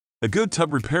A good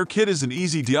tub repair kit is an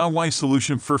easy DIY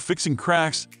solution for fixing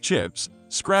cracks, chips,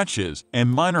 scratches, and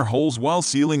minor holes while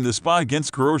sealing the spa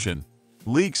against corrosion,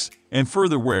 leaks, and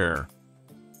further wear.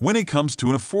 When it comes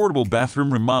to an affordable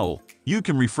bathroom remodel, you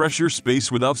can refresh your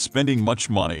space without spending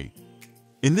much money.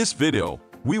 In this video,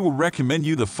 we will recommend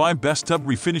you the 5 best tub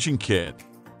refinishing kit.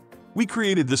 We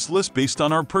created this list based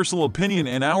on our personal opinion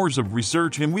and hours of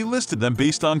research, and we listed them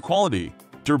based on quality,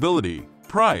 durability,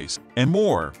 price, and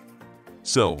more.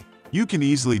 So, you can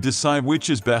easily decide which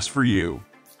is best for you.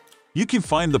 You can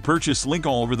find the purchase link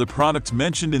all over the products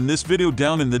mentioned in this video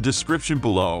down in the description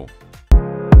below.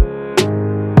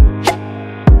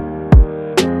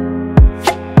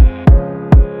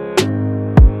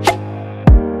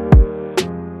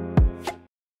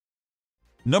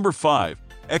 Number 5.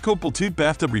 Ekopel 2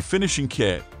 Bathtub Refinishing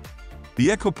Kit. The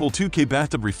Ekopel 2K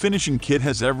Bathtub Refinishing Kit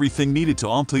has everything needed to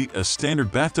complete a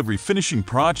standard bathtub refinishing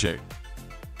project.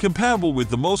 Compatible with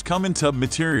the most common tub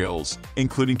materials,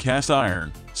 including cast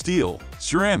iron, steel,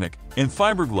 ceramic, and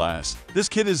fiberglass, this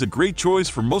kit is a great choice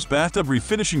for most bathtub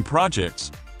refinishing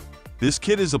projects. This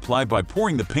kit is applied by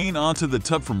pouring the paint onto the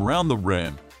tub from around the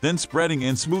rim, then spreading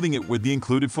and smoothing it with the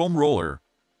included foam roller.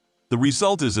 The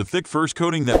result is a thick first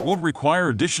coating that won't require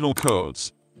additional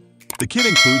coats. The kit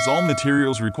includes all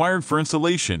materials required for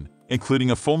installation,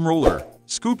 including a foam roller,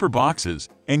 scooper boxes,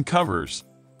 and covers.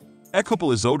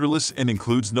 Ekopel is odorless and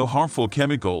includes no harmful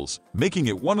chemicals, making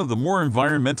it one of the more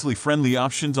environmentally friendly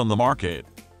options on the market.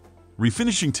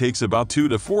 Refinishing takes about 2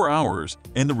 to 4 hours,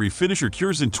 and the refinisher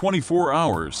cures in 24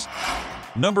 hours.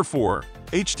 Number 4.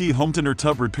 Hometiner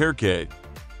Tub Repair Kit.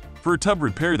 For a tub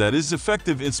repair that is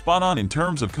effective and spot-on in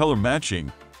terms of color matching,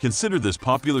 consider this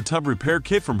popular tub repair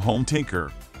kit from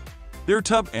Hometiner. Their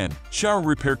tub and shower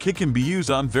repair kit can be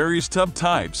used on various tub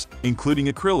types, including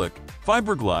acrylic,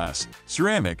 fiberglass,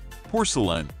 ceramic,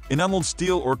 porcelain, enameled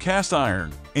steel or cast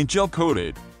iron, and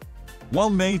gel-coated. While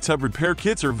many tub repair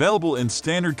kits are available in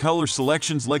standard color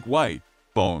selections like white,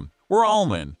 bone, or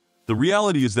almond, the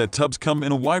reality is that tubs come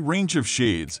in a wide range of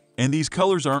shades, and these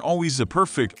colors aren't always a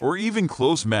perfect or even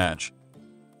close match.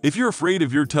 If you're afraid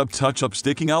of your tub touch-up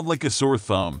sticking out like a sore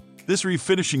thumb, this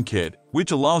refinishing kit,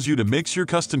 which allows you to mix your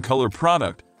custom color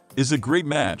product, is a great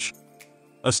match.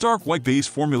 A stark white base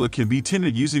formula can be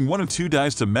tinted using one of 2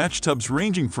 dyes to match tubs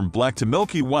ranging from black to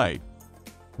milky white.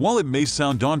 While it may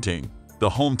sound daunting, the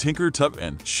Hometiner Tub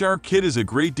and Shower Kit is a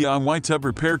great DIY tub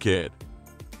repair kit.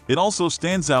 It also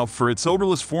stands out for its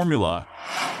odorless formula.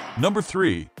 Number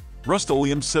 3.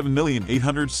 Rust-Oleum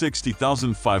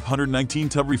 7,860,519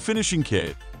 Tub Refinishing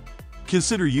Kit.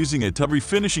 Consider using a tub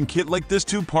refinishing kit like this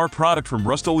 2-part product from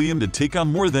Rust-Oleum to take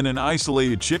on more than an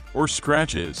isolated chip or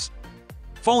scratches.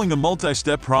 Following a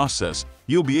multi-step process,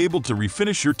 you'll be able to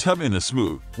refinish your tub in a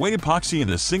smooth, white epoxy in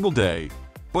a single day,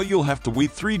 but you'll have to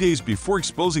wait 3 days before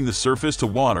exposing the surface to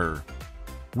water.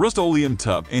 Rust-Oleum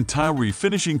Tub and Tile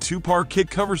Refinishing 2-part kit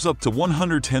covers up to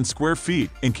 110 square feet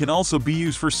and can also be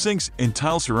used for sinks and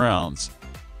tile surrounds.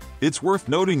 It's worth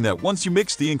noting that once you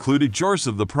mix the included jars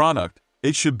of the product,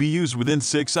 it should be used within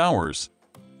 6 hours.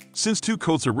 Since 2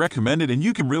 coats are recommended and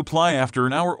you can reapply after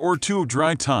an hour or 2 of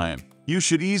dry time, you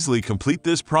should easily complete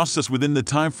this process within the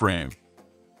time frame.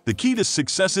 The key to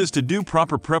success is to do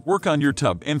proper prep work on your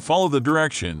tub and follow the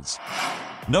directions.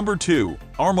 Number 2.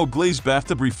 ArmoGlaze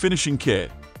Bathtub Refinishing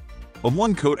Kit. A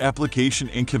 1-coat application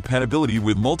and compatibility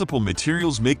with multiple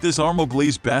materials make this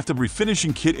ArmoGlaze Bathtub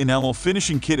Refinishing Kit enamel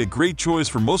finishing kit a great choice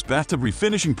for most bathtub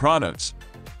refinishing products.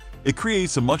 It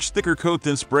creates a much thicker coat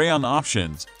than spray-on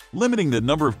options, limiting the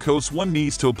number of coats one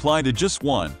needs to apply to just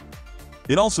one.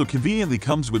 It also conveniently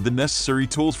comes with the necessary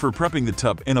tools for prepping the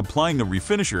tub and applying the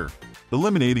refinisher,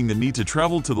 eliminating the need to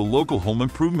travel to the local home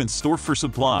improvement store for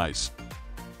supplies.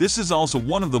 This is also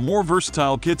one of the more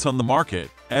versatile kits on the market,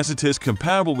 as it is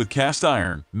compatible with cast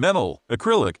iron, metal,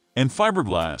 acrylic, and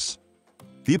fiberglass.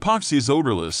 The epoxy is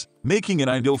odorless, making it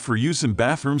ideal for use in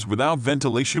bathrooms without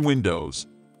ventilation windows.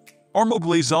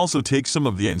 ArmoGlaze also takes some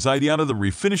of the anxiety out of the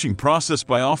refinishing process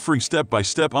by offering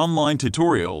step-by-step online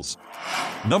tutorials.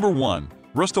 Number 1.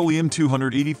 Rust-Oleum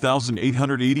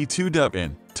 280,882 Tub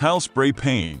and Tile Spray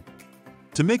Paint.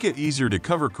 To make it easier to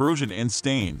cover corrosion and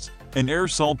stains, an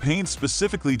aerosol paint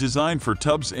specifically designed for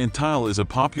tubs and tile is a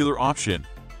popular option.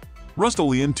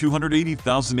 Rust-Oleum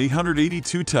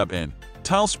 280,882 Tub and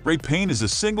Tile Spray Paint is a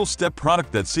single-step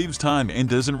product that saves time and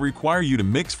doesn't require you to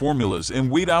mix formulas and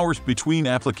wait hours between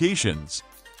applications.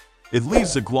 It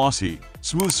leaves a glossy,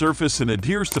 smooth surface and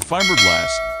adheres to fiberglass,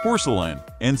 porcelain,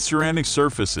 and ceramic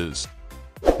surfaces.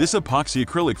 This epoxy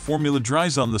acrylic formula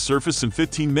dries on the surface in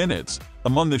 15 minutes,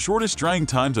 among the shortest drying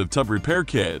times of tub repair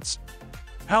kits.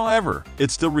 However,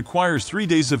 it still requires 3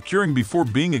 days of curing before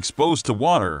being exposed to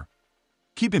water,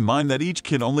 Keep in mind that each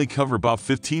can only cover about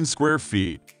 15 square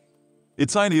feet.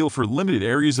 It's ideal for limited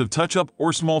areas of touch-up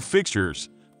or small fixtures,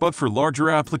 but for larger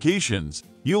applications,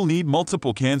 you'll need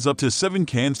multiple cans up to 7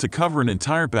 cans to cover an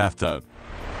entire bathtub.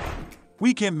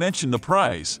 We can't mention the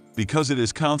price, because it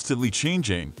is constantly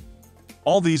changing.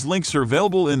 All these links are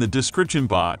available in the description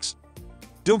box.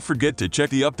 Don't forget to check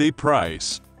the update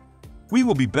price. We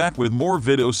will be back with more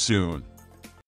videos soon.